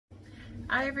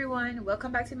Hi everyone,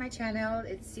 welcome back to my channel.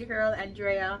 It's your girl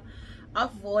Andrea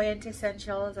of Voyant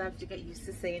Essentials. I have to get used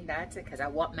to saying that because I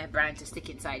want my brand to stick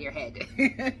inside your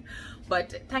head.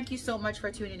 But thank you so much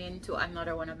for tuning in to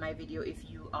another one of my videos. If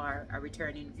you are a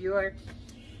returning viewer,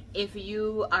 if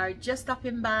you are just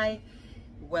stopping by,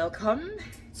 welcome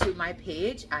to my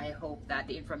page. I hope that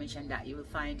the information that you will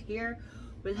find here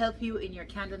will help you in your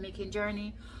candle making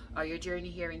journey or your journey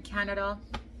here in Canada,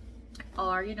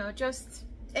 or you know, just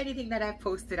anything that I've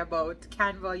posted about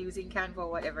Canva, using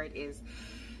Canva, whatever it is.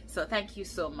 So thank you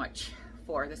so much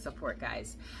for the support,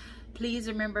 guys. Please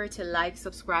remember to like,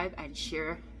 subscribe, and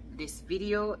share this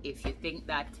video if you think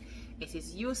that it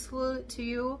is useful to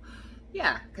you.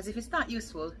 Yeah, because if it's not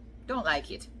useful, don't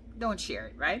like it, don't share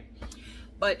it, right?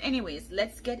 But anyways,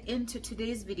 let's get into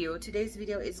today's video. Today's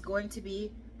video is going to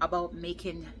be about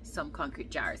making some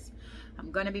concrete jars. I'm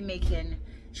gonna be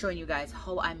showing you guys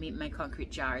how I make my concrete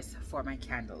jars for my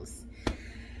candles.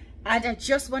 And I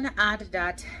just want to add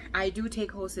that I do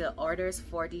take wholesale orders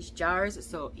for these jars.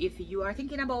 So if you are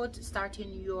thinking about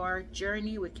starting your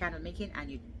journey with candle making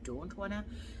and you don't want to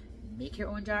make your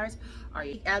own jars,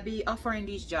 I'll be offering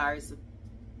these jars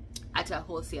at a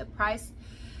wholesale price.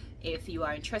 If you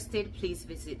are interested, please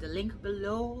visit the link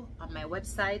below on my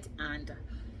website, and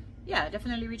yeah,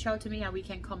 definitely reach out to me and we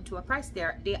can come to a price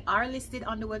there. They are listed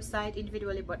on the website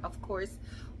individually, but of course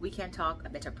we can talk a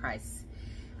better price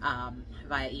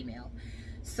via email.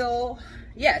 So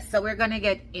yes, so we're gonna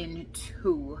get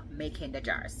into making the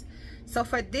jars. So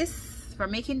for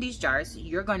making these jars,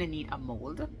 you're gonna need a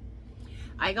mold.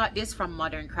 I got this from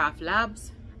Modern Craft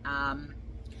Labs.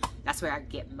 That's where I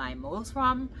get my molds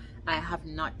from. I have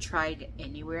not tried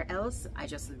anywhere else. I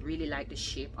just really like the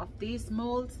shape of these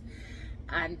molds.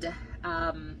 And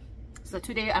so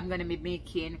today I'm going to be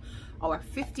making our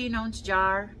 15-ounce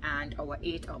jar and our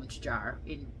 8-ounce jar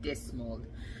in this mold,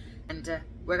 and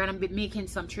we're going to be making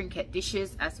some trinket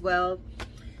dishes as well.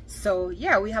 So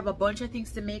yeah, we have a bunch of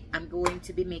things to make. I'm going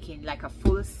to be making like a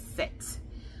full set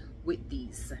with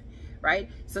these, right?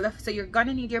 So you're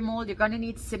gonna need your mold. You're gonna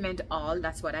need cement all.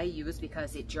 That's what I use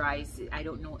because it dries. I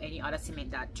don't know any other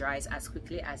cement that dries as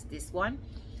quickly as this one.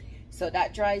 So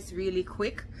that dries really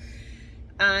quick.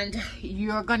 And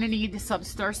you're gonna need some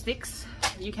stir sticks.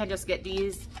 You can just get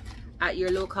these at your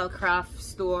local craft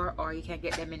store, or you can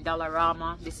get them in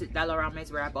Dollarama. Dollarama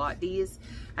is where I bought these.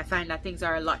 I find that things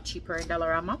are a lot cheaper in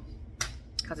Dollarama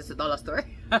because it's a dollar store.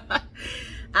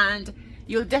 And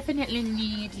you'll definitely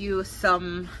need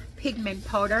some pigment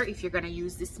powder if you're gonna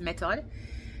use this method.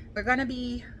 We're gonna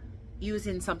be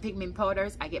using some pigment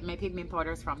powders. I get my pigment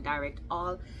powders from Direct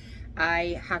All.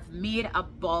 I have made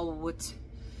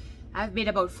I've made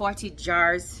about 40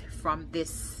 jars from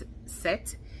this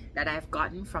set that I've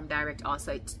gotten from Direct All.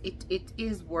 So it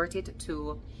is worth it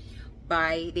to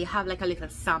buy. They have like a little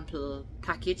sample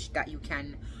package that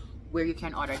where you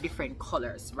can order different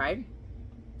colors, right?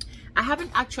 I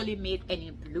haven't actually made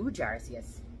any blue jars yet.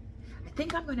 I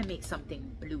think I'm gonna make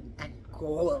something blue and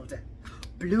gold.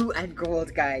 Blue and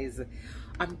gold, guys.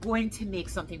 I'm going to make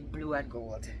something blue and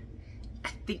gold. I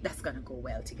think that's gonna go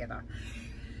well together.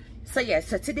 So yeah,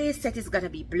 so today's set is gonna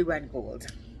be blue and gold.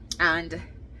 And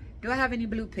do I have any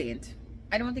blue paint?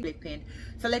 I don't think acrylic paint.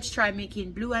 So let's try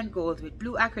making blue and gold with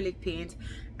blue acrylic paint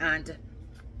and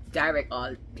Direct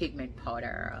All pigment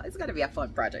powder. It's gonna be a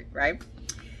fun project, right?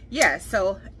 Yeah,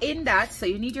 so in that, so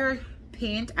you need your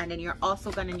paint, and then you're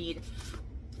also gonna need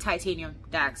titanium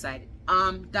dioxide.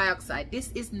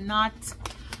 This is not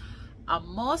a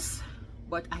must,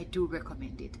 but I do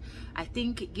recommend it. I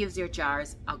think it gives your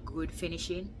jars a good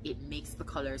finishing. It makes the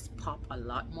colors pop a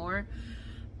lot more.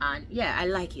 And yeah, I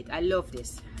like it. I love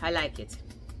this. I like it.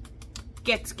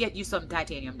 Get you some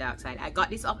titanium dioxide. I got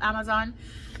this off Amazon,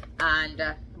 and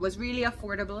it was really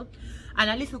affordable, and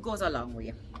a little goes a long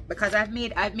way, because I've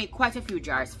made quite a few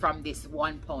jars from this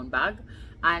 1 pound bag,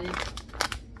 and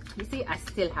you see I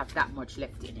still have that much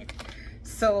left in it.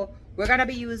 So we're gonna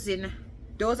be using,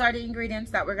 those are the ingredients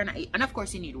that we're gonna eat. And of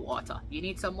course you need water. You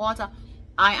need some water.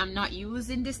 I am not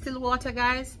using distilled water,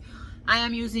 guys. I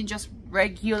am using just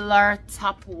regular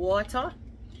tap water.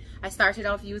 I started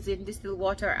off using distilled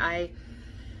water. I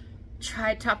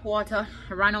tried tap water,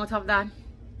 ran out of that.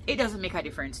 It doesn't make a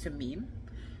difference to me.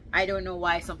 I don't know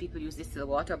why some people use distilled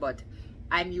water, but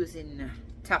I'm using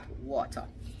tap water.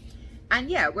 And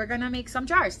yeah, we're gonna make some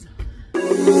jars.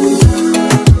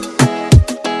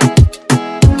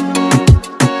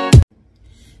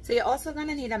 So you're also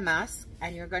gonna need a mask,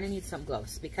 and you're gonna need some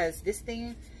gloves, because this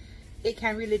thing, it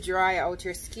can really dry out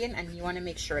your skin, and you want to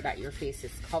make sure that your face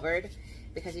is covered,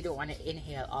 because you don't want to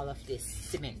inhale all of this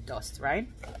cement dust, right?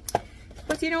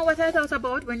 But you know what I thought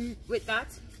about with that?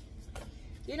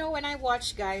 You know, when I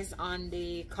watch guys on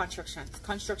the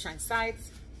construction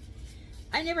sites,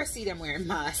 I never see them wearing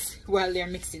masks while they're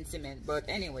mixing cement. But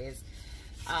anyways,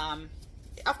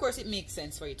 of course it makes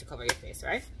sense for you to cover your face,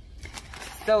 right?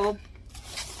 So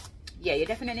yeah, you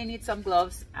definitely need some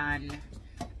gloves, and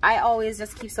I always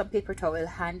just keep some paper towel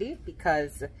handy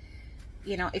because,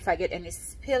 you know, if I get any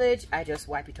spillage, I just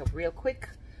wipe it up real quick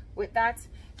with that.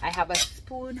 I have a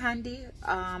spoon handy.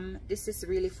 This is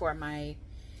really for my,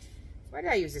 what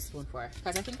did I use this spoon for?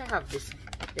 Because I think I have this.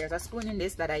 There's a spoon in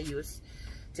this that I use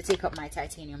to take up my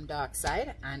titanium dark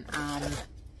side. And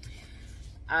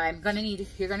you're gonna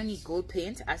need gold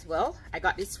paint as well. I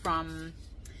got this from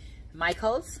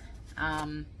Michaels.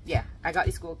 Yeah, I got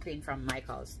this gold paint from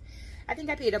Michaels. I think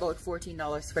I paid about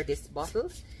 $14 for this bottle.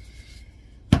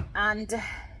 And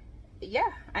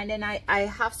yeah, and then I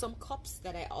have some cups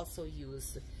that I also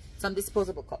use, some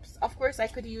disposable cups. Of course I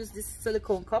could use this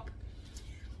silicone cup,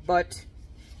 but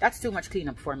that's too much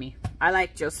cleanup for me. I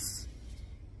like just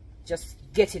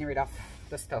getting rid of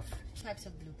the stuff. Types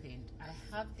of blue paint.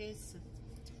 I have this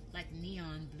like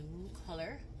neon blue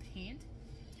color paint,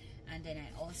 and then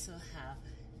I also have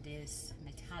this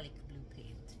metallic blue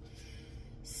paint.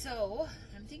 So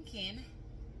I'm thinking,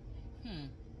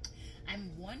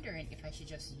 I'm wondering if I should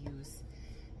just use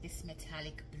this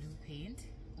metallic blue paint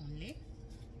only,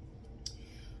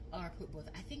 or put both.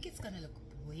 I think it's gonna look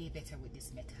way better with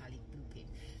this metallic blue paint,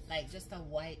 like just a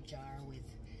white jar with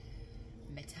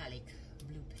metallic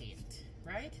blue paint,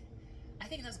 right? I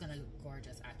think that's gonna look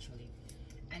gorgeous actually.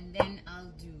 And then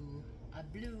I'll do a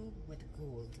blue with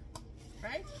gold,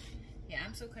 right? Yeah,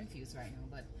 I'm so confused right now,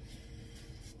 but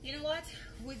you know what,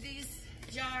 with these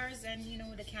jars and, you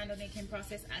know, the candle making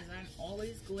process, as I'm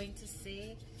always going to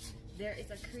say, there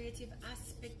is a creative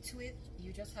aspect to it.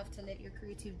 You just have to let your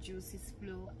creative juices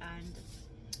flow and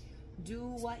do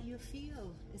what you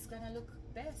feel is gonna look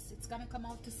best. It's gonna come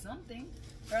out to something,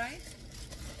 right?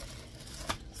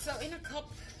 So in a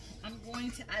cup, I'm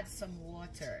going to add some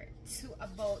water to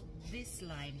about this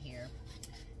line here.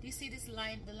 Do you see this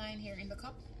line, the line here in the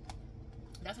cup?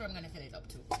 That's where I'm gonna fill it up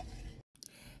to.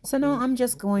 So now I'm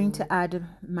just going to add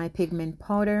my pigment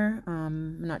powder.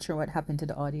 I'm not sure what happened to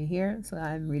the audio here, so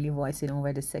I'm really voicing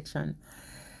over this section.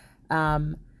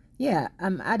 Yeah,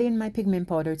 I'm adding my pigment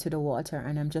powder to the water,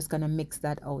 and I'm just gonna mix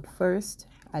that out first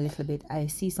a little bit. I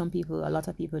see a lot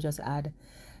of people just add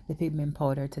the pigment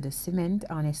powder to the cement.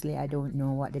 Honestly, I don't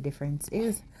know what the difference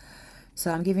is. So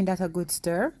I'm giving that a good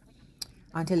stir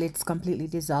until it's completely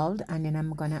dissolved, and then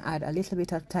I'm gonna add a little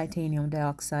bit of titanium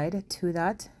dioxide to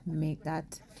that. Make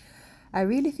that, I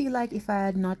really feel like if I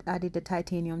had not added the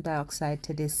titanium dioxide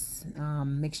to this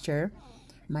mixture,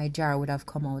 my jar would have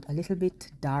come out a little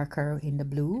bit darker in the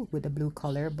blue, with the blue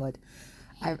color. But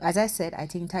as I said, I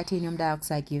think titanium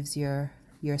dioxide gives your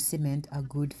cement a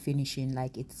good finishing.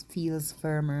 Like, it feels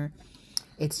firmer,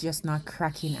 it's just not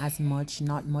cracking as much,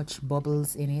 not much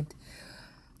bubbles in it.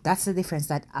 That's the difference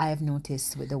that I've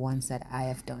noticed with the ones that I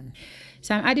have done.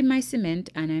 So I'm adding my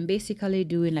cement, and I'm basically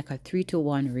doing like a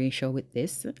 3-to-1 ratio with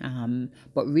this.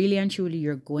 But really and truly,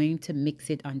 you're going to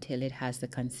mix it until it has the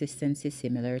consistency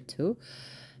similar to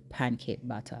pancake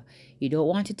batter. You don't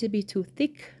want it to be too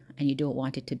thick, and you don't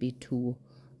want it to be too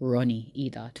runny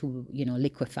either, too, you know,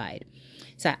 liquefied.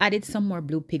 So I added some more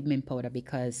blue pigment powder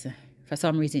because for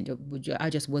some reason I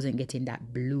just wasn't getting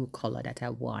that blue color that I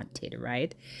wanted,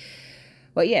 right?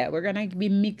 But yeah, we're gonna be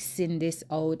mixing this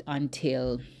out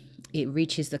until it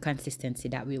reaches the consistency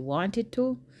that we want it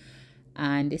to.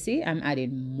 And you see, I'm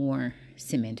adding more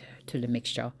cement to the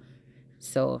mixture.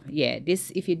 So yeah,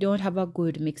 this, if you don't have a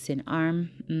good mixing arm,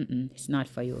 it's not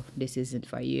for you. This isn't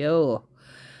for you.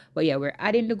 But yeah, we're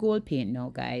adding the gold paint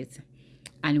now, guys.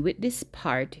 And with this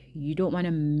part, you don't want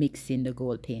to mix in the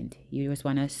gold paint. You just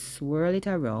want to swirl it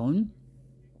around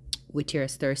with your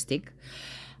stir stick.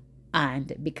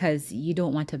 And because you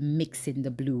don't want to mix in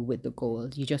the blue with the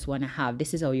gold, you just want to have,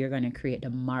 this is how you're going to create the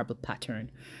marble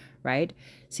pattern, right?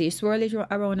 So you swirl it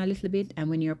around a little bit, and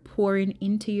when you're pouring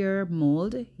into your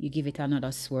mold, you give it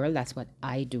another swirl. That's what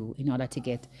I do in order to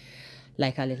get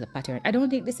like a little pattern. I don't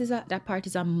think this is that part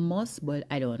is a must, but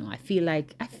I don't know. I feel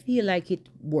like it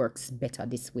works better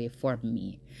this way for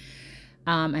me.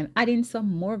 I'm adding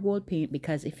some more gold paint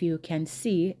because if you can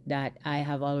see that I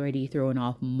have already thrown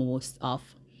off most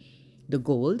of the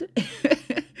gold.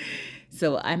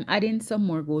 So I'm adding some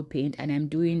more gold paint, and I'm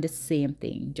doing the same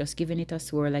thing, just giving it a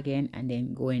swirl again and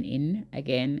then going in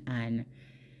again and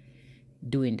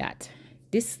doing that.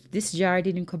 This jar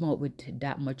didn't come out with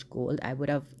that much gold. I would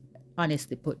have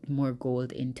honestly put more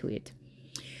gold into it.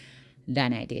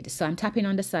 than I did. So I'm tapping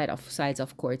on the sides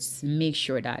of course, make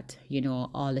sure that, you know,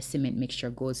 all the cement mixture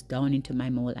goes down into my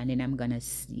mold, and then I'm gonna,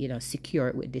 you know, secure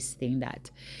it with this thing. That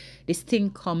this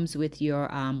thing comes with your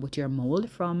mold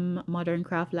from Modern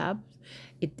Craft Lab.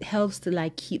 It helps to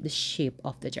like keep the shape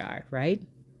of the jar, right?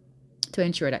 To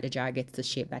ensure that the jar gets the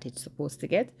shape that it's supposed to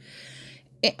get.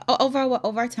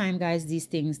 Over time, guys, these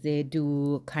things they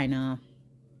do kind of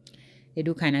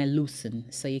loosen,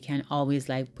 so you can always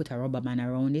like put a rubber band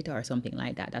around it or something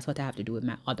like that. That's what I have to do with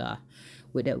my other,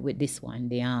 with this one,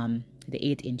 the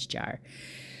 8-inch jar.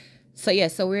 So yeah,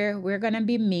 so we're gonna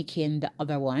be making the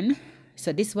other one.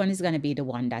 So this one is gonna be the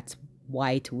one that's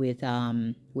white with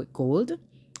gold.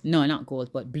 No, not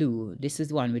gold, but blue. This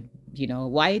is one with, you know,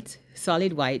 white,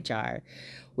 solid white jar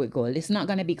with gold. It's not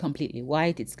gonna be completely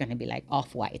white, it's gonna be like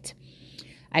off-white.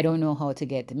 I don't know how to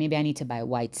get, maybe I need to buy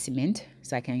white cement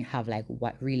so I can have like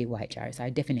really white jars. I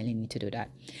definitely need to do that.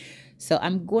 So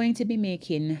I'm going to be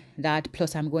making that,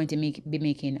 plus I'm going to be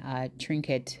making a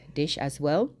trinket dish as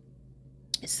well.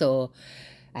 So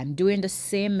I'm doing the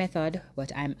same method,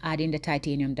 but I'm adding the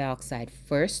titanium dioxide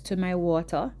first to my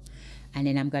water, and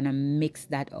then I'm gonna mix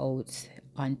that out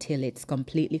until it's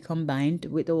completely combined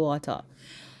with the water.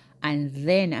 And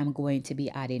then I'm going to be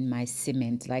adding my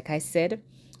cement. Like I said,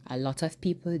 a lot of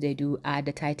people, they do add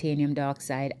the titanium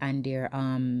dioxide and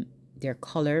their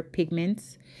color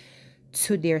pigments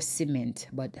to their cement,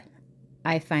 but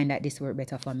I find that this works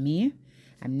better for me.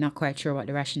 I'm not quite sure what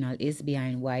the rationale is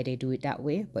behind why they do it that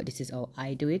way, but this is how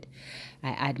I do it. I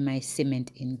add my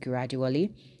cement in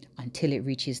gradually until it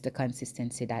reaches the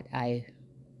consistency that I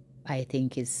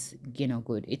think is, you know,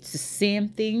 good. It's the same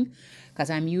thing because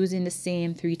I'm using the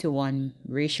same 3-to-1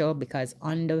 ratio, because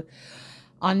on the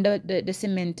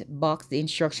cement box, the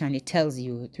instruction, it tells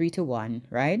you 3-to-1,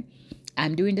 right?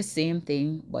 I'm doing the same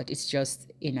thing, but it's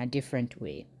just in a different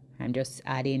way. I'm just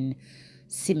adding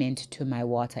cement to my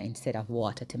water instead of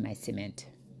water to my cement,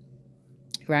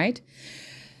 right?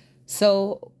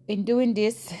 So in doing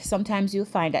this, sometimes you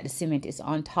find that the cement is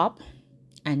on top,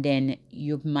 and then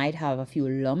you might have a few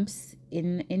lumps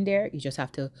in there. You just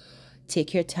have to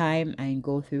take your time and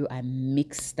go through and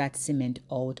mix that cement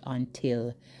out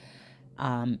until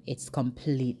it's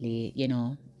completely, you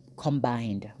know,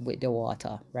 combined with the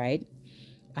water, right?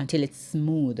 Until it's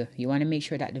smooth. You want to make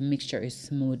sure that the mixture is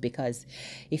smooth, because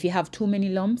if you have too many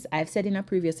lumps, I've said in a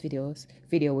previous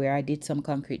video where I did some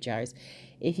concrete jars,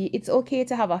 it's okay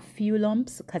to have a few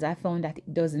lumps, because I found that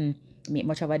it doesn't make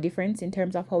much of a difference in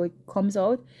terms of how it comes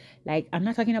out. Like, I'm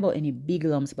not talking about any big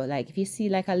lumps, but like if you see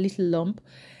like a little lump,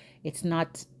 it's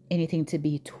not anything to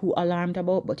be too alarmed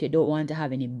about, but you don't want to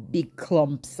have any big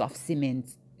clumps of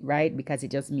cement, right? Because it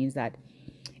just means that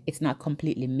it's not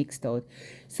completely mixed out.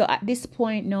 So at this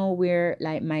point now, where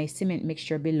like my cement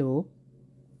mixture below,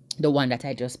 the one that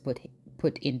I just put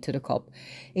into the cup,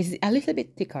 is a little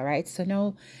bit thicker, right? So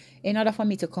now, in order for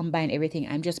me to combine everything,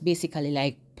 I'm just basically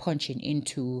like punching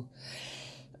into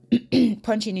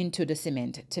the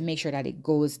cement to make sure that it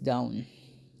goes down,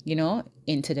 you know,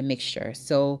 into the mixture.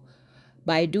 So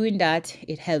by doing that,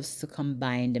 it helps to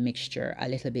combine the mixture a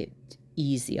little bit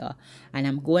easier. And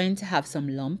I'm going to have some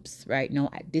lumps right now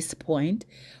at this point,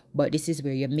 but this is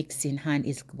where your mixing hand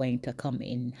is going to come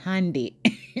in handy.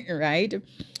 Right?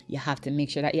 You have to make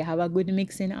sure that you have a good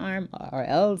mixing arm, or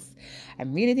else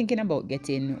I'm really thinking about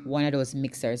getting one of those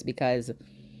mixers, because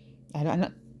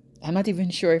I'm not even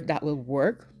sure if that will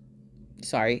work.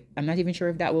 Sorry, I'm not even sure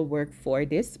if that will work for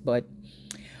this, but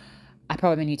I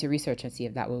probably need to research and see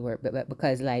if that will work. But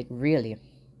because, like, really,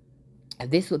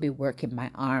 this will be working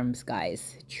my arms,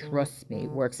 guys. Trust me, it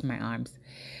works my arms.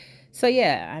 So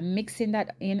yeah, I'm mixing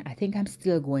that in. I think I'm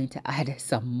still going to add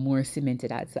some more cement to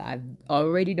that. So I've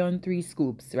already done 3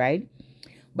 scoops, right?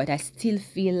 But I still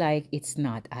feel like it's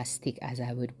not as thick as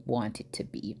I would want it to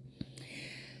be.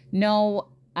 Now,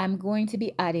 I'm going to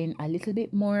be adding a little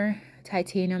bit more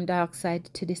titanium dioxide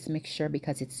to this mixture,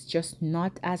 because it's just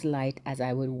not as light as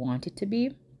I would want it to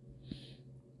be.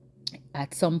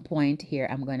 At some point here,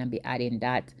 I'm going to be adding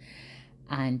that,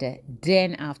 and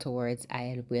then afterwards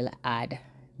I will add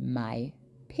my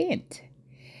paint.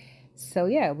 So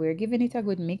yeah, we're giving it a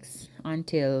good mix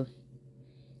until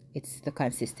it's the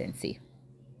consistency.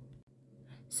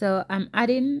 So I'm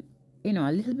adding, you know,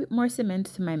 a little bit more cement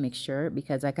to my mixture,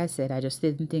 because like I said, I just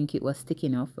didn't think it was thick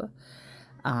enough.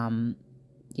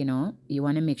 You know, you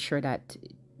want to make sure that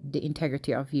the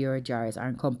integrity of your jars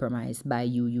aren't compromised by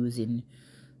you using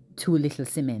too little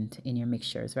cement in your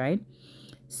mixtures, right?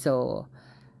 So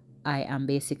I am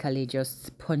basically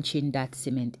just punching that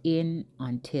cement in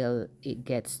until it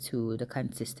gets to the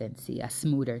consistency, a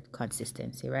smoother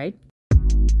consistency, right?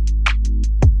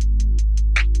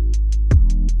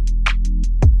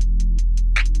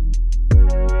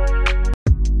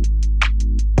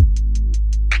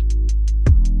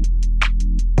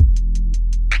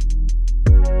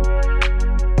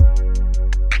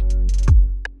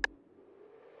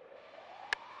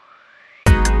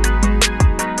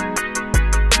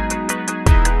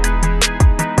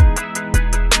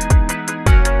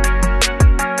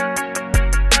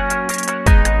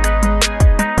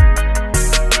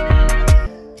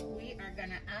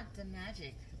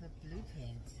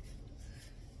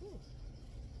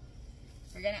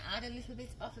 little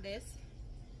bit of this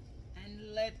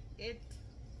and let it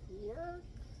work.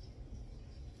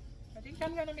 I think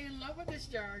I'm gonna be in love with this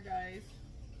jar, guys.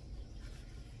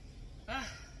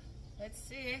 Let's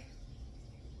see.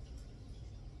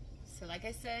 So like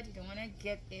I said, you don't want to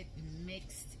get it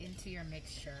mixed into your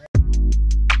mixture.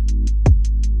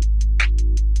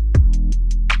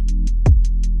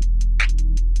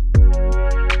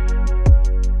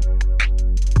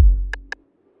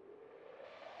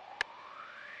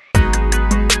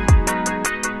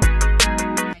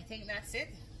 I think that's it.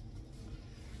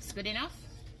 It's good enough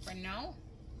for now.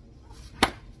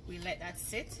 We let that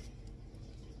sit.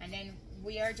 And then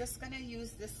we are just gonna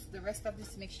use the rest of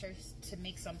this mixture to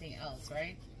make something else,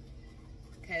 right?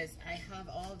 Because I have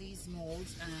all these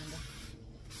molds and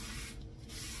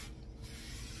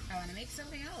I want to make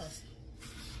something else.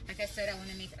 Like I said, I want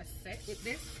to make a set with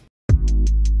this.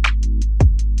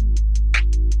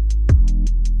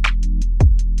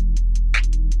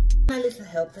 My little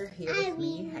helper here with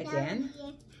me again.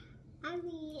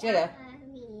 Jada.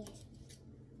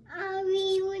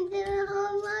 We went to the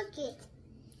whole market.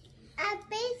 I'm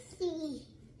busy.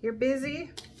 You're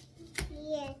busy?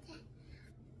 Yes.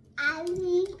 I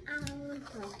mean,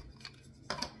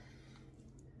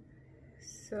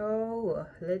 So,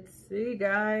 let's see,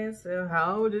 guys.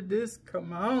 How did this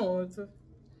come out?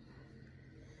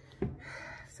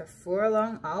 So 4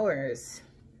 long hours.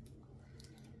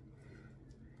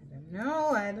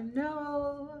 I don't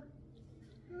know.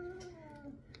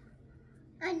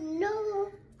 I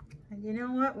know. And you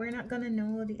know what? We're not gonna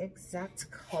know the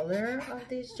exact color of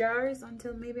these jars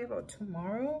until maybe about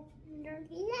tomorrow.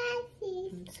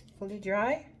 It's fully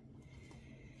dry.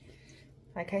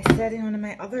 Like I said in one of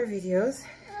my other videos.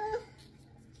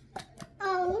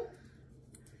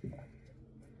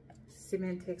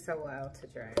 Cement takes a while to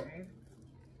dry,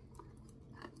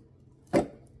 right?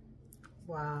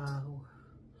 Wow.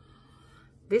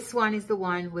 This one is the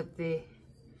one with the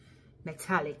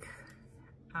metallic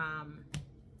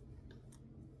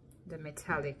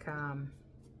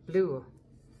blue.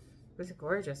 It's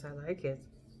gorgeous. I like it.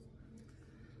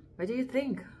 What do you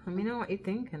think? Let me know what you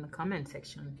think in the comment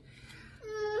section.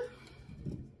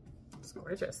 It's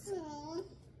gorgeous.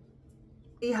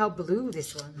 See how blue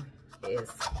this one is.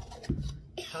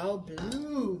 How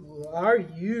blue are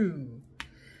you?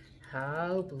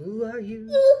 How blue are you?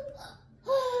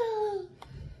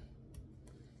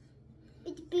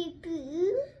 It's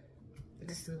blue.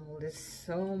 This mold is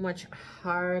so much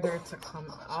harder to come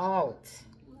out.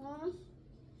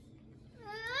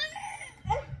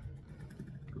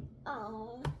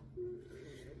 Oh.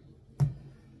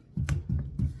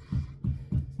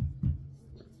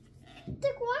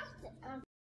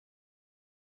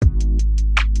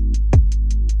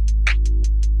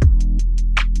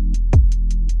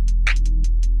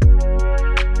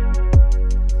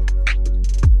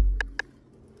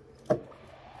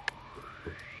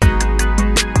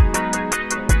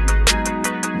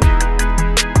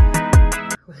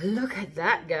 Look at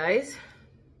that, guys.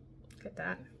 Look at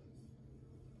that.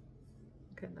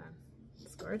 Look at that.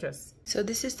 It's gorgeous. So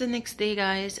this is the next day,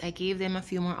 guys. I gave them a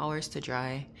few more hours to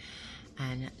dry.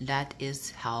 And that is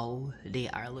how they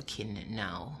are looking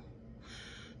now.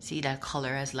 See, that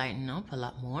color has lightened up a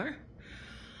lot more.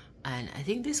 And I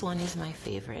think this one is my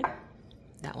favorite.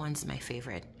 That one's my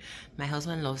favorite. My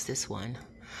husband loves this one.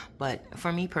 But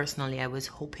for me personally, I was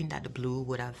hoping that the blue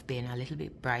would have been a little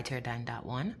bit brighter than that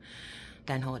one.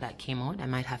 Than how that came out. I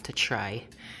might have to try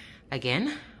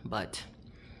again. But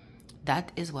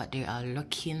that is what they are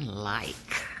looking like.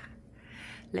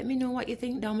 Let me know what you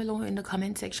think down below in the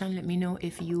comment section. Let me know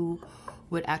if you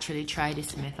would actually try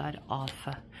this method of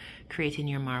creating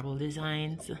your marble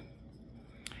designs.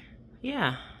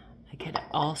 Yeah, I could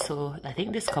also, I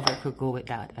think this cover could go with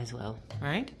that as well,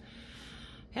 right?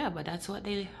 Yeah, but that's what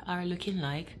they are looking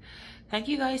like. Thank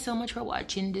you guys so much for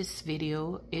watching this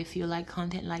video. If you like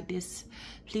content like this,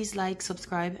 please like,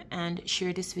 subscribe, and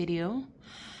share this video.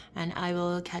 And I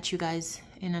will catch you guys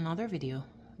in another video.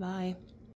 Bye.